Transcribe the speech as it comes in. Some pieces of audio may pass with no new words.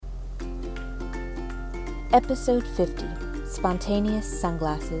Episode 50, Spontaneous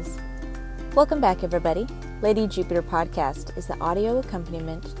Sunglasses. Welcome back, everybody. Lady Jupiter Podcast is the audio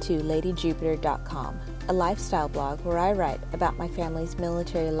accompaniment to LadyJupiter.com, a lifestyle blog where I write about my family's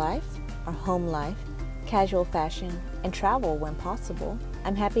military life, our home life, casual fashion, and travel when possible.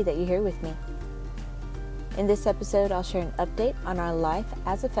 I'm happy that you're here with me. In this episode, I'll share an update on our life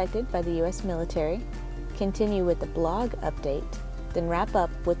as affected by the U.S. military, continue with the blog update, then wrap up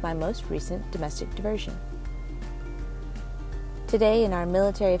with my most recent domestic diversion. Today, in our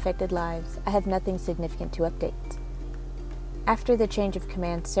military-affected lives, I have nothing significant to update. After the change of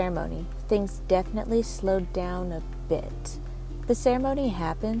command ceremony, things definitely slowed down a bit. The ceremony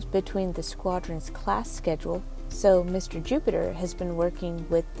happens between the squadron's class schedule, so Mr. Jupiter has been working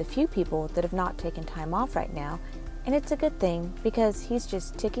with the few people that have not taken time off right now, and it's a good thing because he's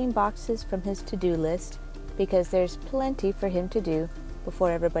just ticking boxes from his to-do list because there's plenty for him to do before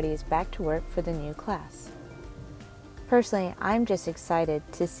everybody is back to work for the new class. Personally, I'm just excited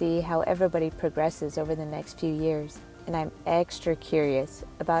to see how everybody progresses over the next few years, and I'm extra curious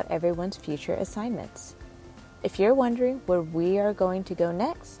about everyone's future assignments. If you're wondering where we are going to go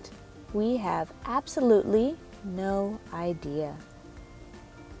next, we have absolutely no idea.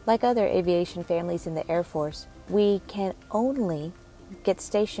 Like other aviation families in the Air Force, we can only get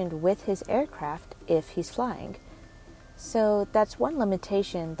stationed with his aircraft if he's flying. So that's one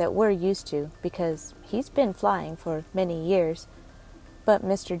limitation that we're used to because he's been flying for many years. But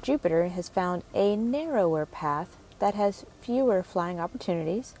Mr. Jupiter has found a narrower path that has fewer flying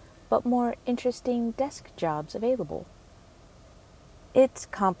opportunities, but more interesting desk jobs available. It's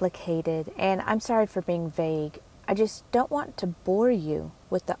complicated, and I'm sorry for being vague. I just don't want to bore you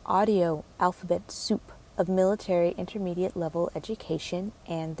with the audio alphabet soup of military intermediate level education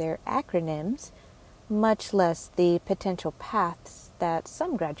and their acronyms, much less the potential paths that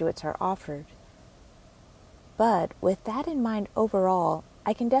some graduates are offered. But with that in mind overall,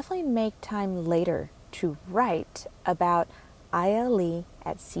 I can definitely make time later to write about ILE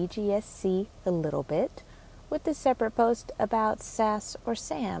at CGSC a little bit, with a separate post about SAS or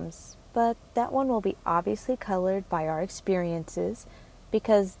SAMS, but that one will be obviously colored by our experiences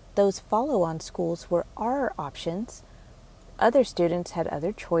because those follow-on schools were our options. Other students had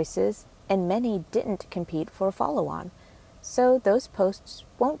other choices, and many didn't compete for follow-on. So those posts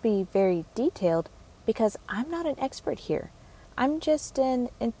won't be very detailed because I'm not an expert here. I'm just an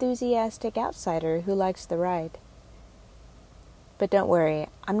enthusiastic outsider who likes the ride. But don't worry,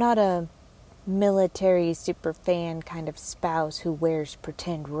 I'm not a military superfan kind of spouse who wears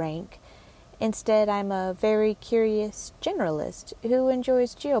pretend rank. Instead, I'm a very curious generalist who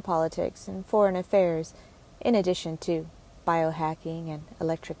enjoys geopolitics and foreign affairs, in addition to biohacking and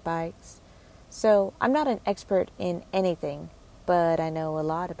electric bikes. So I'm not an expert in anything, but I know a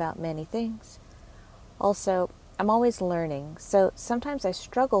lot about many things. Also, I'm always learning, so sometimes I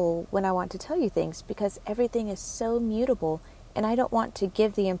struggle when I want to tell you things because everything is so mutable and I don't want to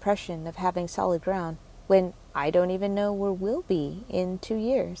give the impression of having solid ground when I don't even know where we'll be in 2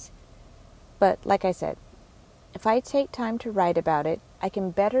 years. But like I said, if I take time to write about it, I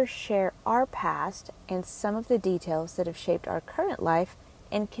can better share our past and some of the details that have shaped our current life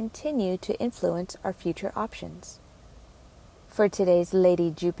and continue to influence our future options. For today's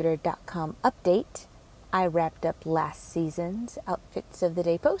LadyJupiter.com update, I wrapped up last season's Outfits of the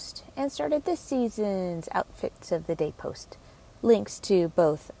Day post and started this season's Outfits of the Day post. Links to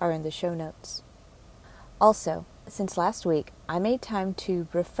both are in the show notes. Also, since last week, I made time to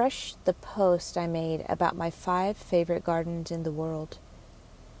refresh the post I made about my 5 favorite gardens in the world.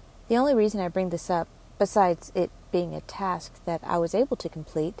 The only reason I bring this up, besides it being a task that I was able to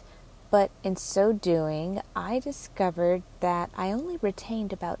complete, but in so doing, I discovered that I only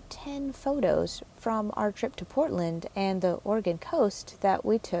retained about 10 photos from our trip to Portland and the Oregon coast that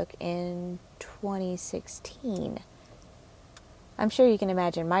we took in 2016. I'm sure you can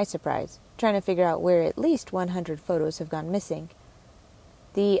imagine my surprise, trying to figure out where at least 100 photos have gone missing.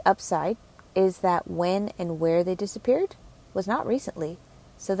 The upside is that when and where they disappeared was not recently,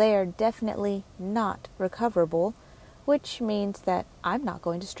 so they are definitely not recoverable, which means that I'm not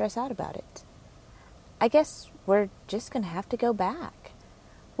going to stress out about it. I guess we're just going to have to go back.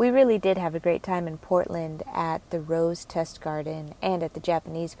 We really did have a great time in Portland at the Rose Test Garden and at the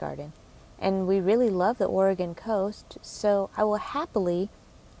Japanese Garden, and we really love the Oregon coast, so I will happily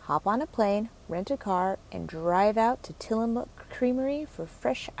hop on a plane, rent a car, and drive out to Tillamook Creamery for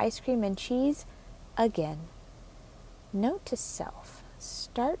fresh ice cream and cheese again. Note to self,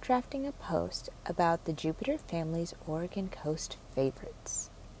 start drafting a post about the Jupiter family's Oregon coast favorites.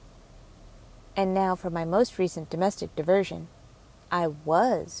 And now for my most recent domestic diversion. I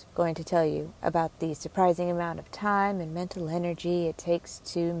was going to tell you about the surprising amount of time and mental energy it takes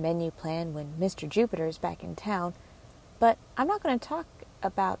to menu plan when Mr. Jupiter is back in town, but I'm not going to talk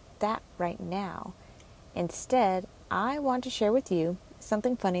about that right now. Instead, I want to share with you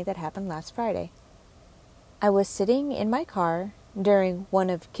something funny that happened last Friday. I was sitting in my car during one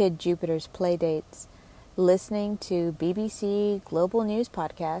of Kid Jupiter's play dates, listening to BBC Global News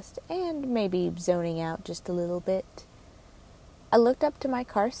podcast and maybe zoning out just a little bit. I looked up to my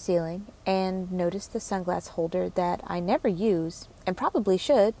car's ceiling and noticed the sunglass holder that I never use and probably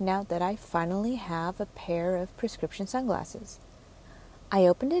should now that I finally have a pair of prescription sunglasses. I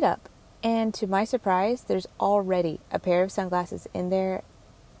opened it up, and to my surprise, there's already a pair of sunglasses in there,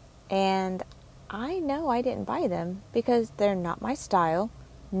 and I know I didn't buy them because they're not my style,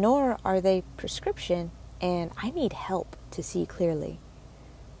 nor are they prescription, and I need help to see clearly.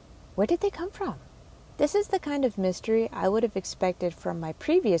 Where did they come from? This is the kind of mystery I would have expected from my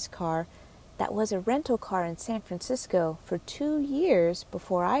previous car that was a rental car in San Francisco for 2 years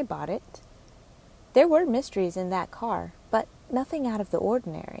before I bought it. There were mysteries in that car, but nothing out of the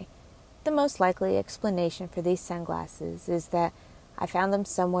ordinary. The most likely explanation for these sunglasses is that I found them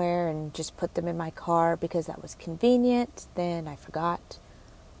somewhere and just put them in my car because that was convenient, then I forgot.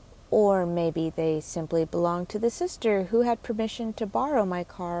 Or maybe they simply belonged to the sister who had permission to borrow my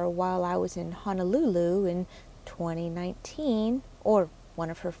car while I was in Honolulu in 2019, or one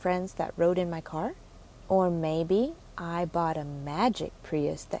of her friends that rode in my car. Or maybe I bought a magic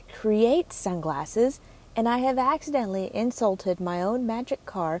Prius that creates sunglasses and I have accidentally insulted my own magic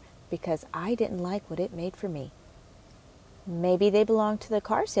car because I didn't like what it made for me. Maybe they belonged to the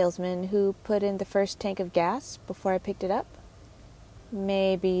car salesman who put in the first tank of gas before I picked it up.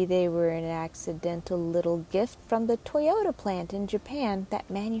 Maybe they were an accidental little gift from the Toyota plant in Japan that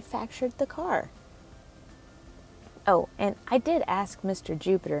manufactured the car. Oh, and I did ask Mr.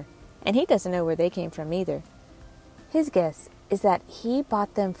 Jupiter, and he doesn't know where they came from either. His guess is that he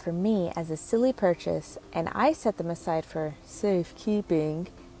bought them for me as a silly purchase, and I set them aside for safekeeping,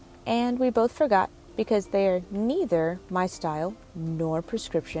 and we both forgot because they are neither my style nor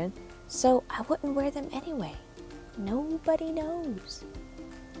prescription, so I wouldn't wear them anyway. Nobody knows.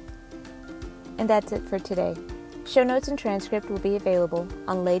 And that's it for today. Show notes and transcript will be available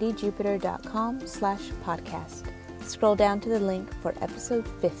on ladyjupiter.com/podcast. Scroll down to the link for episode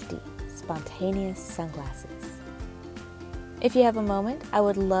 50, Spontaneous Sunglasses. If you have a moment, I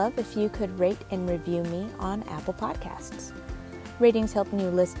would love if you could rate and review me on Apple Podcasts. Ratings help new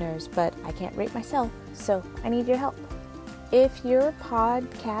listeners, but I can't rate myself, so I need your help. If your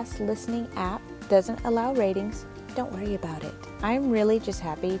podcast listening app doesn't allow ratings, don't worry about it. I'm really just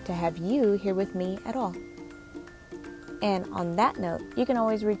happy to have you here with me at all. And on that note, you can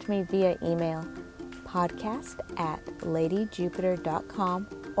always reach me via email, podcast@ladyjupiter.com,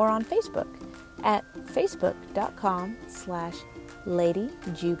 or on Facebook at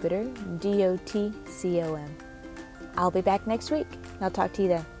facebook.com/ladyjupiter.com. I'll be back next week. I'll talk to you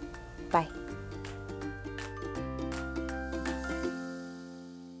then. Bye.